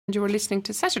You were listening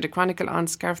to Saturday Chronicle on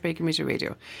Scariff Bay Community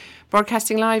Radio.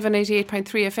 Broadcasting live on 88.3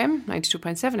 FM,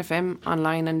 92.7 FM,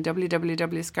 online on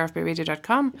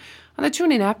www.scariffbayradio.com, on the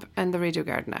TuneIn app and the Radio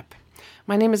Garden app.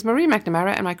 My name is Marie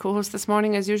McNamara and my co-host this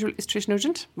morning, as usual, is Trish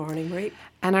Nugent. Morning, Marie.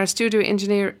 And our studio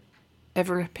engineer,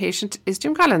 ever patient, is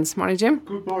Jim Collins. Morning, Jim.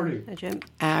 Good morning. Hi, Jim.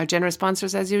 Our generous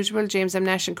sponsors, as usual, James M.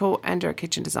 Nash & Co. and Our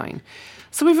Kitchen Design.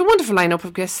 So we have a wonderful lineup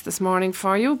of guests this morning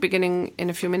for you, beginning in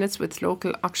a few minutes with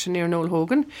local auctioneer Noel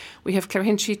Hogan. We have Claire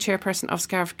Hinchy, chairperson of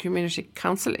Scariff Community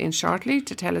Council, in shortly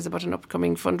to tell us about an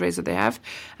upcoming fundraiser they have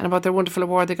and about their wonderful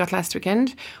award they got last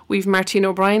weekend. We've Martine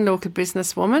O'Brien, local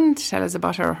businesswoman, to tell us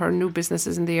about her new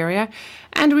businesses in the area.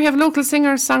 And we have local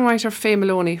singer, songwriter Faye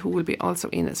Maloney, who will be also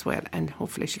in as well, and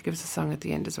hopefully she'll give us a song at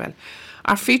the end as well.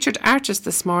 Our featured artist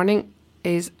this morning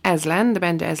is Aslan, the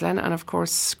band Aslan, and of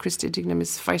course Christy Dignam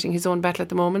is fighting his own battle at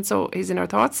the moment, so he's in our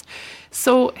thoughts.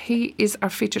 So he is our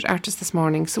featured artist this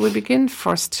morning. So we'll begin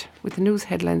first with the news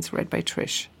headlines read by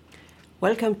Trish.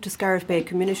 Welcome to Scariff Bay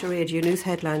Community Radio News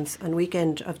Headlines on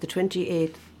weekend of the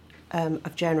 28th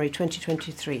of January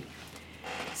 2023.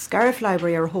 Scariff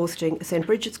Library are hosting a St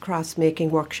Bridget's Cross making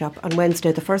workshop on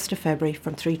Wednesday the 1st of February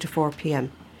from 3 to 4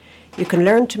 p.m. You can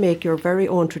learn to make your very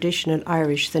own traditional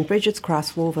Irish St Bridget's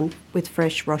Cross woven with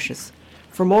fresh rushes.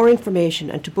 For more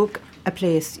information and to book a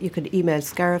place, you can email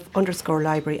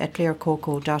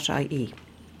scariff_library@clarecoco.ie.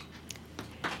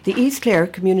 The East Clare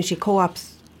Community Co-op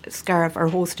Scariff are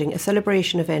hosting a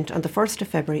celebration event on the 1st of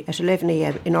February at 11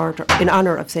 a.m. in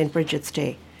honour of St Bridget's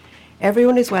Day.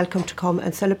 Everyone is welcome to come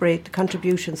and celebrate the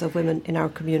contributions of women in our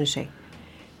community.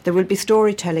 There will be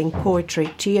storytelling,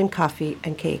 poetry, tea and coffee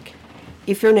and cake.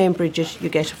 If you're named Bridget, you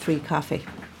get a free coffee.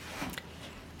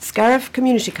 Scariff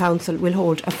Community Council will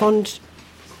hold a fund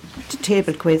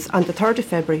table quiz on the 3rd of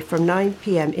February from 9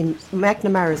 p.m. in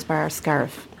McNamara's Bar,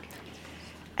 Scariff.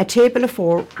 A table of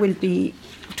 4 will be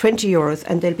 €20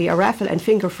 and there'll be a raffle and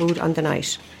finger food on the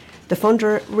night. The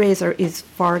fundraiser is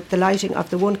for the lighting of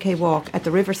the 1K walk at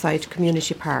the Riverside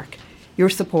Community Park. Your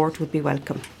support would be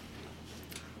welcome.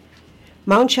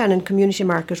 Mount Shannon Community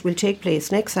Market will take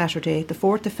place next Saturday, the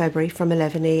 4th of February from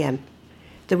 11 a.m.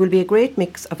 There will be a great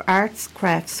mix of arts,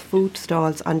 crafts, food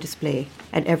stalls on display,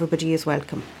 and everybody is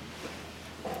welcome.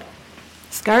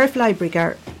 Scariff Library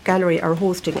Gallery are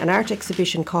hosting an art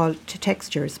exhibition called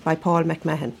Textures by Paul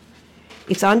McMahon.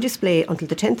 It's on display until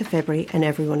the 10th of February and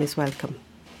everyone is welcome.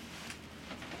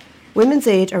 Women's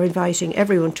Aid are inviting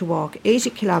everyone to walk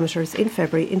 80 kilometres in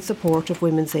February in support of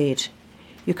Women's Aid.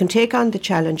 You can take on the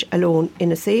challenge alone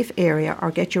in a safe area or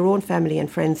get your own family and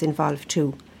friends involved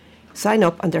too. Sign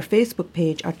up on their Facebook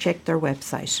page or check their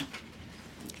website.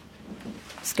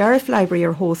 Scariff Library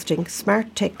are hosting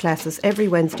Smart Tech classes every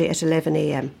Wednesday at 11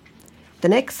 a.m. The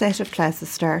next set of classes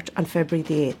start on February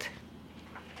the 8th.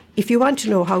 If you want to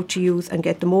know how to use and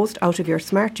get the most out of your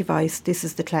smart device, this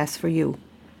is the class for you.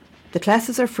 The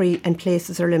classes are free and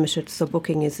places are limited, so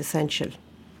booking is essential.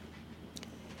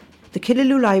 The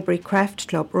Killaloe Library Craft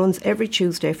Club runs every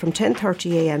Tuesday from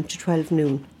 10:30 a.m. to 12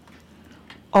 noon.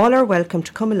 All are welcome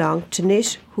to come along to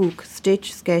knit, hook,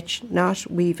 stitch, sketch, knot,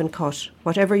 weave and cut.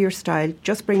 Whatever your style,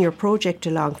 just bring your project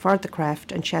along for the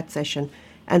craft and chat session,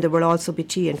 and there will also be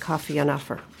tea and coffee on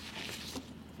offer.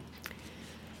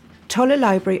 Tulla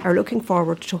Library are looking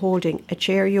forward to holding a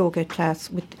chair yoga class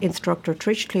with instructor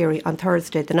Trish Cleary on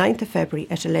Thursday the 9th of February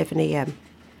at 11 a.m.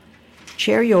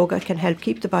 Chair yoga can help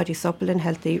keep the body supple and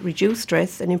healthy, reduce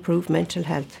stress and improve mental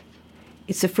health.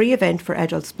 It's a free event for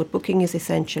adults, but booking is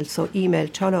essential, so email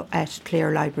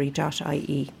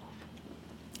tullo@clarelibrary.ie.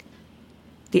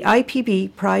 The IPB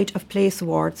Pride of Place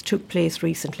Awards took place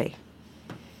recently.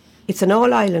 It's an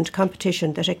all-island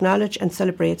competition that acknowledges and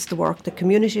celebrates the work that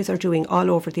communities are doing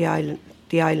all over the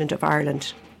island of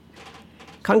Ireland.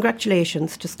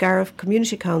 Congratulations to Scariff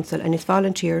Community Council and its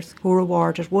volunteers who were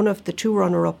awarded one of the 2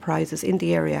 runner-up prizes in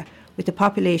the area with a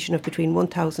population of between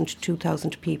 1,000 to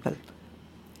 2,000 people.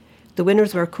 The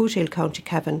winners were Cootehill, County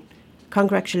Cavan.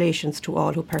 Congratulations to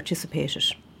all who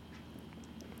participated.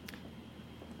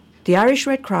 The Irish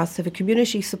Red Cross have a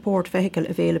community support vehicle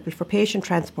available for patient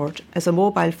transport as a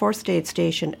mobile first aid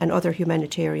station and other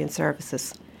humanitarian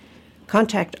services.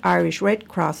 Contact Irish Red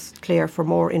Cross Clare for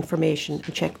more information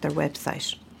and check their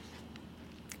website.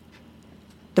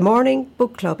 The Morning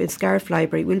Book Club in Scariff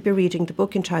Library will be reading the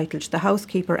book entitled The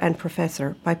Housekeeper and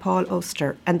Professor by Paul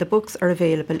Auster, and the books are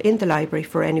available in the library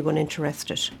for anyone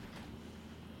interested.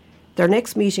 Their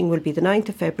next meeting will be the 9th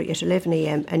of February at 11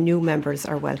 a.m. and new members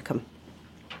are welcome.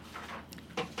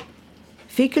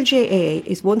 Fecal JA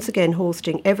is once again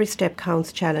hosting Every Step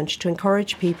Counts challenge to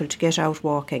encourage people to get out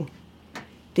walking.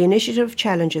 The initiative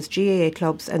challenges GAA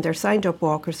clubs and their signed-up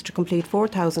walkers to complete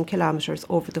 4,000 kilometres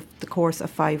over the course of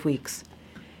 5 weeks.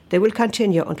 They will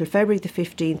continue until February the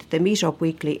 15th. They meet up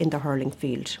weekly in the hurling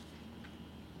field.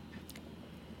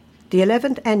 The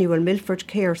 11th annual Milford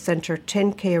Care Centre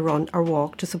 10K run or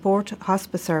walk to support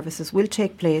hospice services will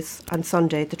take place on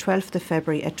Sunday the 12th of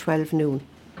February at 12 noon.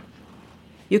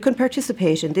 You can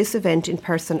participate in this event in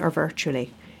person or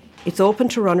virtually. It's open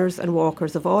to runners and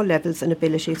walkers of all levels and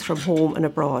abilities from home and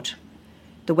abroad.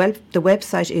 The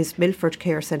website is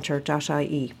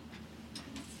milfordcarecentre.ie.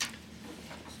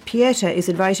 Pieta is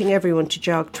inviting everyone to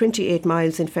jog 28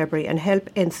 miles in February and help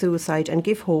end suicide and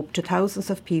give hope to thousands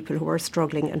of people who are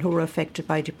struggling and who are affected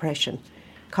by depression.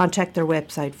 Contact their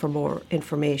website for more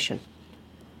information.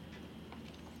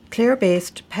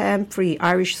 Clare-based palm-free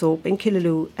Irish soap in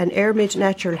Killaloe and Airmid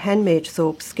Natural Handmade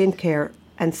Soap Skincare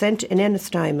and Scent in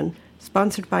Ennistimon,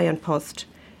 sponsored by An Post,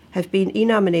 have been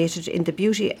nominated in the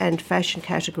Beauty and Fashion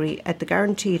category at the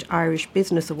Guaranteed Irish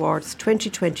Business Awards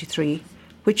 2023,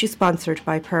 which is sponsored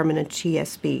by Permanent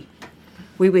TSB.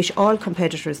 We wish all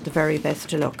competitors the very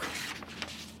best of luck.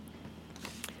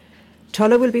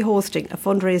 Tulla will be hosting a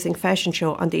fundraising fashion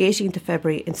show on the 18th of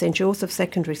February in St Joseph's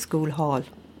Secondary School Hall.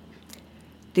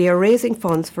 They are raising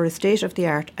funds for a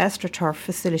state-of-the-art AstroTurf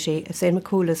facility at St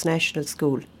Macoola's National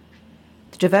School.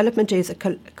 The development is a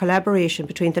collaboration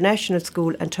between the National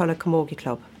School and Tulla Camogie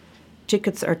Club.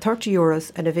 Tickets are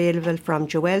 €30 and available from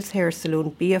Joelle's Hair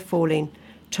Saloon, Bia Folin,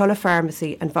 Tulla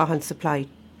Pharmacy and Vaughan Supply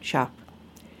Shop.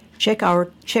 Check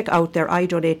out their I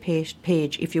Donate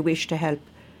page if you wish to help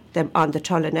them on the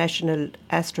Tulla National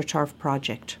AstroTurf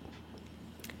project.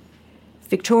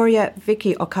 Victoria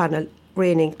Vicky O'Connell,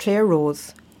 reigning Clare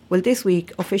Rose, will this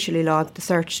week officially launch the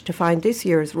search to find this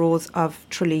year's Rose of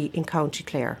Tralee in County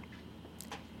Clare.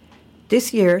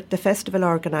 This year, the festival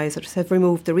organisers have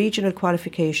removed the regional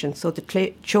qualification, so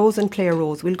the chosen Clare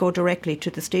Rose will go directly to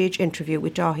the stage interview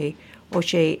with Dahi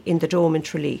O'Shea in the Dome in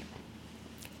Tralee.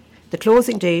 The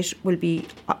closing date will be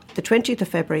the 20th of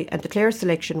February and the Clare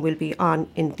selection will be on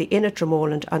in the Inn at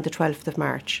Dromoland on the 12th of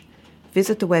March.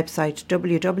 Visit the website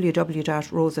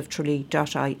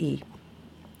www.roseoftralee.ie.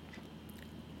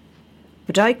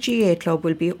 Bodyke GAA Club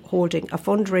will be holding a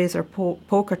fundraiser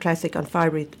poker classic on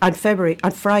Friday,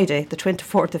 the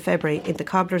 24th of February, in the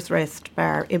Cobbler's Rest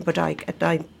Bar in Bodyke at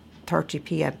 9:30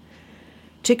 p.m.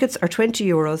 Tickets are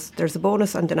 €20. There's a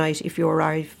bonus on the night if you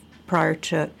arrive prior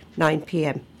to 9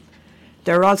 p.m.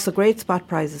 There are also great spot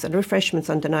prizes and refreshments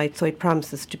on the night, so it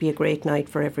promises to be a great night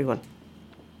for everyone.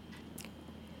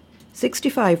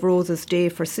 65 Roses Day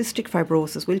for Cystic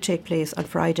Fibrosis will take place on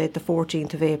Friday, the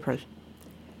 14th of April.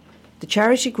 The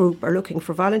charity group are looking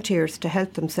for volunteers to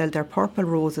help them sell their purple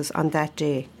roses on that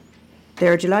day. They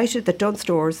are delighted that Dunn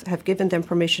Stores have given them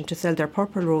permission to sell their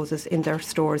purple roses in their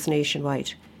stores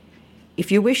nationwide.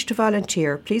 If you wish to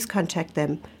volunteer, please contact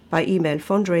them by email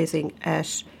fundraising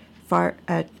at Fire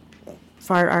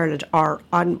Ireland or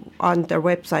on their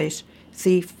website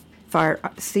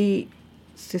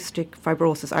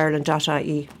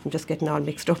cysticfibrosisireland.ie. I'm just getting all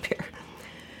mixed up here.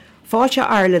 Fáilte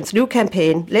Ireland's new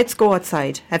campaign, Let's Go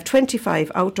Outside, have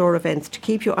 25 outdoor events to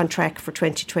keep you on track for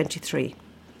 2023.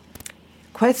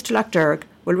 Quest Lochderg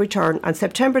will return on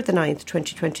September the 9th,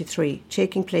 2023,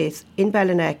 taking place in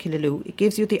Ballina, Killaloe. It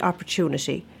gives you the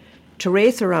opportunity to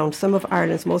race around some of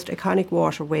Ireland's most iconic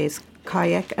waterways,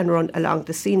 kayak and run along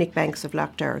the scenic banks of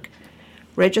Lochderg.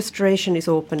 Registration is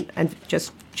open and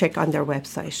just check on their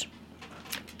website.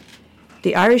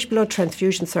 The Irish Blood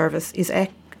Transfusion Service is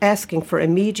asking for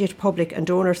immediate public and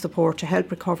donor support to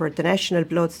help recover the national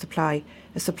blood supply.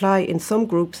 A supply in some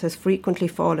groups has frequently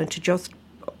fallen to just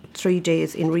 3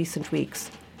 days in recent weeks.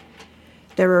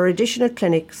 There are additional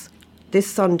clinics this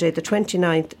Sunday, the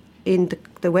 29th, in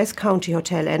the West County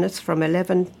Hotel Ennis from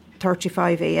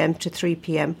 11:35am to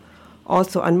 3pm.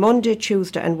 Also on Monday,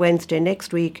 Tuesday and Wednesday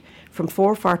next week from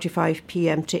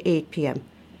 4:45pm to 8pm.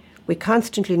 We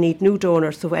constantly need new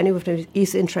donors, so if anyone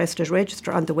is interested,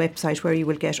 register on the website where you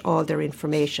will get all their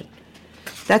information.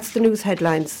 That's the news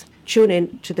headlines. Tune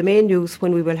in to the main news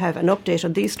when we will have an update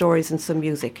on these stories and some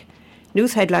music.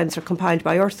 News headlines are compiled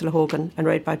by Ursula Hogan and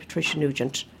read by Patricia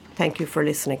Nugent. Thank you for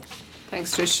listening.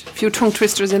 Thanks, Trish. A few tongue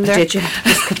twisters in there. Did you?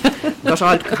 Got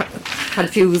all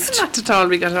confused. Not at all.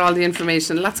 We got all the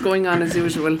information. Lots going on as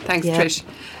usual. Thanks, Trish.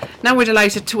 Now we're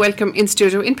delighted to welcome in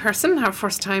studio in person, our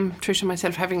first time, Trish and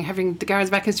myself, having the guards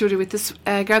back in studio with us,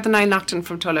 Garda Niall Naughton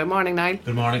from Tulla. Morning, Niall.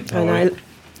 Good morning. Hi, Niall.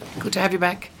 Good to have you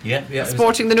back. Yeah.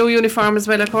 Sporting the new uniform as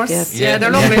well, of course. Yes. Yeah,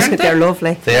 they're lovely, aren't they? They're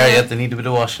lovely. They are, yeah. They need a bit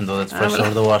of washing, though. That's fresh out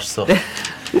of the wash, so.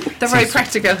 They're very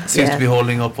practical. Seems to be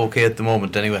holding up okay at the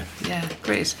moment anyway. Yeah,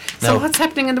 great. So Now, what's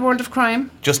happening in the world of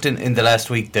crime? Just in the last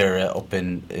week there, up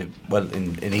in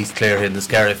East Clare, in the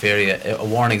Scariff area, a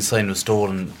warning sign was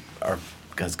stolen or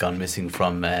has gone missing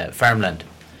from farmland.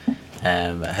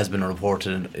 Has been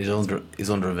reported and is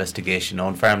under investigation. Now,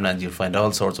 on farmland you'll find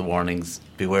all sorts of warnings: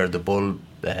 beware the bull,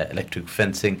 electric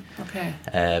fencing,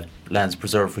 lands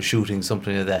preserved for shooting,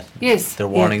 something like that. Yes. They're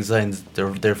warning signs.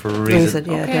 They're there for a reason.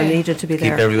 They're needed to be Keep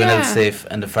there. everyone else safe,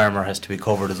 and the farmer has to be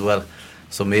covered as well.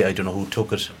 So I don't know who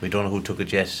took it. We don't know who took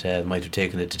it yet. Might have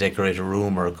taken it to decorate a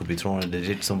room, or it could be thrown in the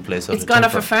ditch someplace. It's gone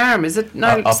off a farm, is it?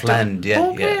 Not off land, yeah.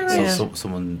 Okay, So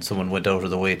someone went out of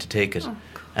the way to take it.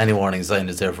 Any warning sign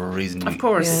is there for a reason. Of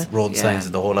course. Road signs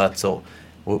and the whole lot. So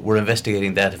we're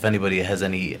investigating that. If anybody has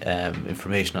any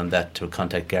information on that, to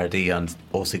contact Gardaí on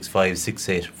 065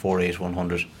 68 48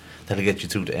 100. That'll get you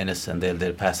through to Ennis, and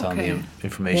they'll pass on the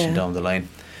information down the line.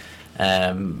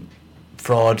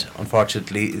 Fraud,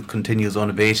 unfortunately, continues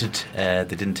unabated. They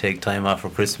didn't take time off for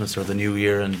Christmas or the New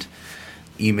Year, and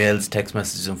emails, text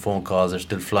messages and phone calls are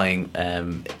still flying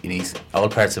in all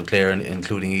parts of Clare,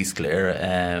 including East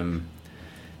Clare.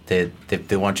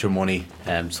 They want your money.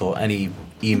 So any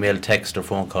email, text or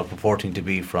phone call purporting to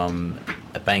be from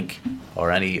a bank or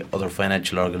any other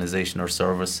financial organisation or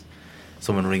service,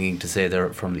 someone ringing to say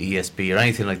they're from the ESB or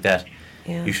anything like that,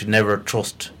 you should never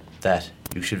trust that.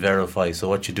 You should verify. So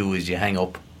what you do is you hang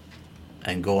up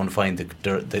and go and find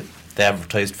the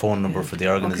advertised phone number for the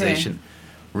organisation,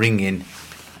 ring in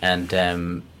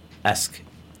and ask,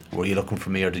 were you looking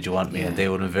for me or did you want me? And they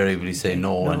would invariably say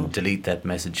no and delete that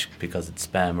message because it's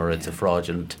spam or it's a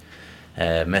fraudulent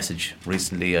message.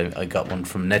 Recently I got one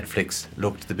from Netflix,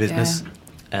 looked at the business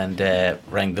and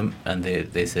rang them, and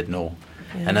they said no.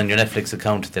 And on your Netflix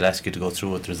account they'll ask you to go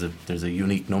through it. There's a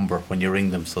unique number when you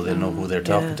ring them, so they'll know who they're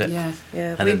talking to.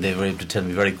 And then they were able to tell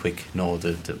me very quick, no,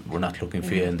 we're not looking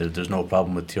for you, and there's no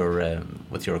problem with your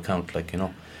account, like, you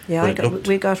know.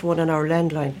 We got one on our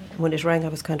landline. When it rang, I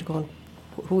was kind of going,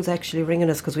 who's actually ringing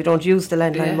us, because we don't use the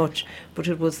landline much, but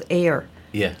it was Air.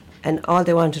 And all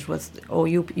they wanted was,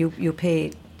 you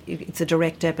pay, it's a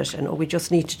direct debit, and we just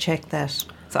need to check that.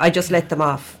 So I just let them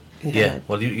off.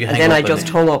 Well, you hang and then up I just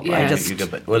hung up.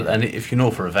 And if you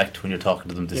know for a fact when you're talking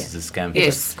to them this is a scam,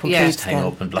 just hang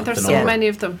up and block the number. There's so many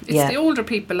of them. It's the older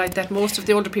people like that. Most of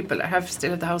the older people still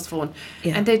have the house phone,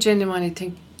 and they genuinely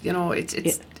think, you know,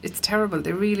 it's terrible.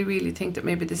 They really, really think that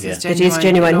maybe this is genuine. It is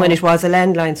genuine. You know, when it was a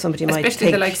landline, somebody might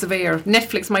especially the likes of Air.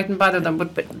 Netflix mightn't bother them,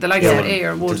 but the likes of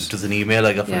Air would. There's an email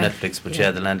I got from Netflix, but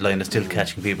the landline is still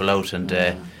catching people out,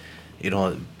 and you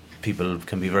know, people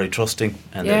can be very trusting,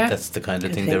 and that's the kind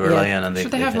of thing they rely on. And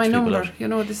they have my number. You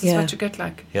know, this is what you get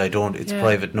like. I don't. It's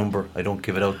private number. I don't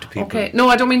give it out to people. Okay. No,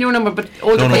 I don't mean your number, but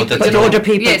older people. But older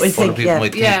people will think. Older people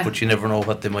might think, but you never know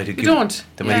what they might have given.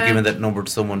 They might have given that number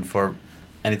to someone for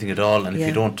anything at all, and if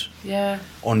you don't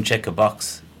uncheck a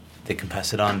box, they can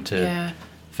pass it on to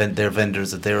their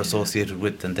vendors that they're associated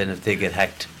with, and then if they get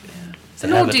hacked, so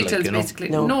no details, basically.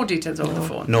 No details over the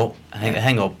phone. No,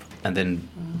 hang up and then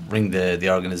ring the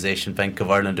organisation, Bank of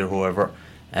Ireland or whoever,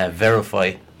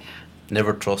 verify.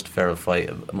 Never trust, verify.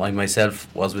 I myself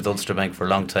was with Ulster Bank for a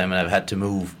long time, and I've had to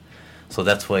move, so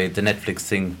that's why the Netflix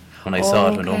thing, when I saw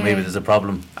it, I went, maybe there's a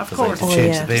problem, of course, I had to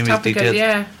change the payment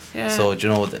details. So you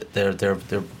know,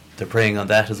 they're preying on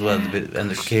that as well, and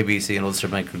the KBC and Ulster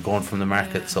Bank are going from the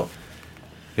market. So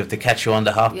if they catch you on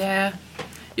the hop,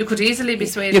 you could easily be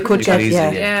swayed. You could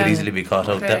easily be caught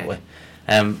out that way.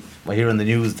 I hear in the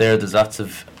news there's lots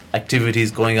of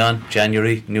activities going on.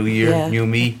 January, New Year, new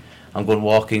me. I'm going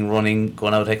walking, running,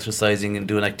 going out exercising and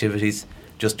doing activities.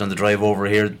 Just on the drive over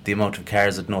here, the amount of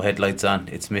cars with no headlights on,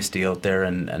 it's misty out there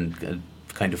and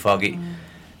kind of foggy.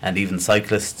 And even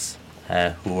cyclists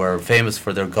who are famous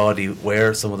for their gaudy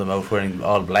wear, some of them out wearing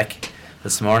all black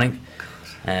this morning.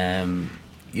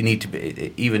 You need to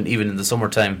be, even in the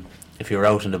summertime, if you're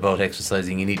out and about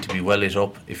exercising, you need to be well lit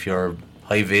up. If your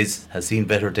high vis has seen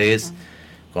better days,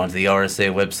 go onto the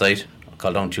RSA website,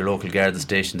 call down to your local Garda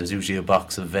station. There's usually a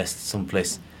box of vests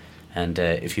someplace, and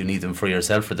if you need them for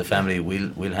yourself or the family,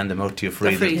 we'll hand them out to you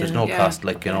free. There's no cost,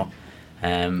 like, you know.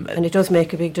 And it does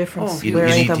make a big difference. You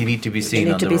need to be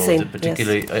seen on the road.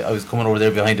 Particularly, I was coming over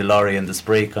there behind a lorry and the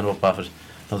spray came up off it.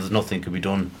 Now there's nothing could be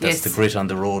done. That's the grit on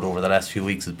the road over the last few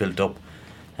weeks has built up.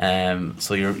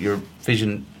 So your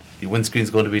vision, your windscreen's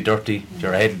going to be dirty.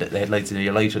 Your the headlights in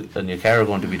your light and your car are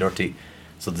going to be dirty.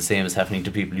 So the same is happening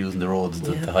to people using the roads.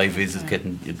 The high vis is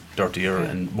getting dirtier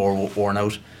and more worn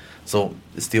out. So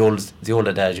it's the old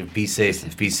adage of be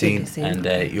safe, be seen, and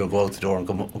you'll go out the door and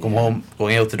come home.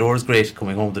 Going out the door is great.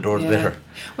 Coming home the door is better.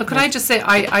 Well, could I just say,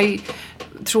 I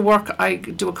through work I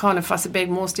do a con in Fossabeg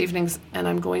most evenings, and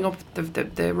I'm going up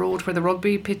the road where the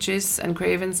rugby pitch is and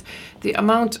Cravens. The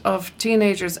amount of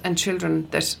teenagers and children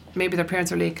that maybe their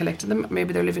parents are late collecting them,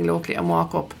 maybe they're living locally, and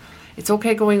walk up. It's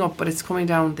okay going up, but it's coming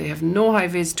down. They have no high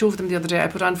vis. 2 of them the other day, I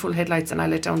put on full headlights and I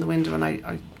let down the window and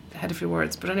I had a few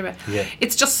words. But anyway,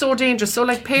 it's just so dangerous. So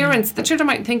like parents, the children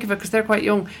mightn't think of it because they're quite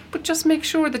young, but just make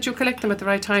sure that you collect them at the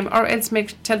right time, or else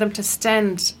tell them to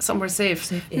stand somewhere safe.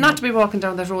 Not to be walking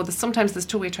down that road. Sometimes there's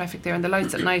two-way traffic there and the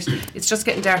lights at night. It's just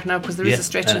getting dark now because there is a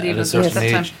stretch in the evening. So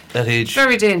that age,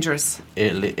 very dangerous.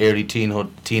 Early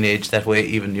teenage, that way,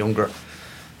 even younger.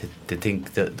 They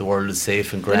think that the world is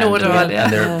safe and grand, they know it all,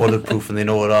 and they're bulletproof and they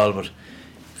know it all, but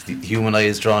the human eye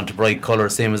is drawn to bright colour,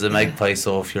 same as a magpie,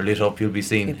 so if you're lit up you'll be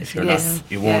seen. If you're not,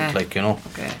 you won't,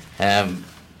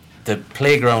 The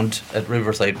playground at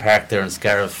Riverside Park there in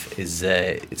Scariff is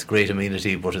it's a great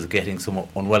amenity, but is getting some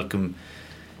unwelcome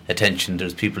attention.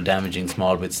 There's people damaging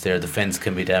small bits there, the fence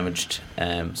can be damaged,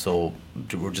 so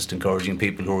we're just encouraging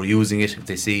people who are using it, if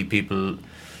they see people,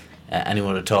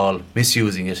 anyone at all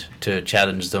misusing it, to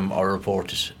challenge them or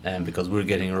report it, because we're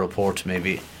getting a report.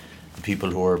 Maybe the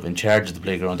people who are in charge of the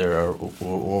playground there are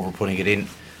over putting it in.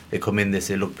 They come in, they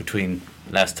say, look, between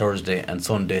last Thursday and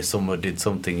Sunday someone did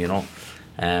something,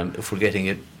 if we're getting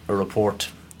a report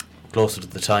closer to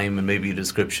the time and maybe a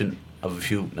description of a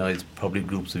few, now it's probably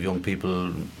groups of young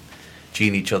people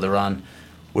geeing each other on,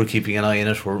 we're keeping an eye on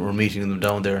it. We're meeting them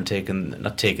down there and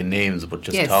not taking names, but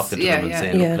just talking to them and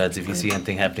saying, look, lads, if you see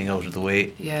anything happening out of the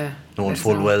way, knowing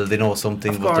full well they know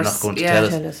something, but they're not going to tell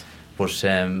us. But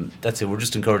that's it. We're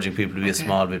just encouraging people to be a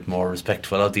small bit more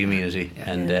respectful of the amenity,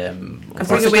 and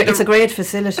it's a great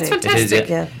facility. It's fantastic. It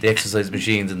is, the exercise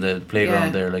machines and the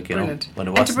playground there, when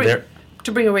it wasn't there,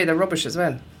 to bring away the rubbish as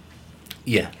well.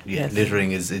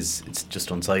 Littering is it's just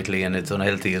unsightly and it's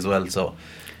unhealthy as well. So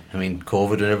I mean,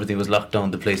 COVID and everything was locked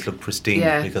down, the place looked pristine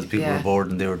because people were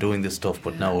bored and they were doing this stuff,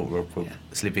 but now we're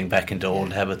slipping back into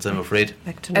old habits, I'm afraid.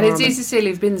 And it's easy to say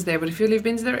leave bins there, but if you leave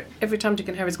bins there, every time Dick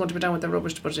and Harry's going to be down with their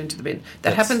rubbish to put it into the bin.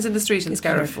 That happens in the street in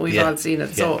Scariff, we've all seen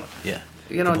it. So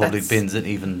the public bins, and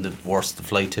even the worst, the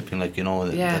fly tipping,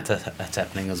 that's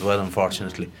happening as well,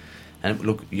 unfortunately. And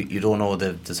look, you don't know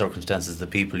the circumstances, the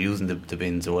people using the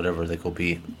bins or whatever, they could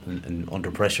be under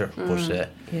pressure, but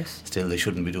still they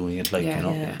shouldn't be doing it.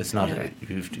 It's not. You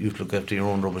have to look after your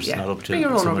own rubbish. It's not up to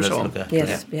someone else to look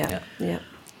after.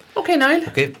 Okay, Niall.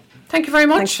 Okay. Thank you very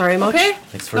much. Thanks very much. Okay.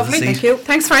 Thanks for the seat. Thank you.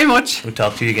 Thanks very much. We'll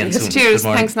talk to you again soon. Cheers. Good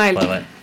morning. Thanks, Niall. Bye bye.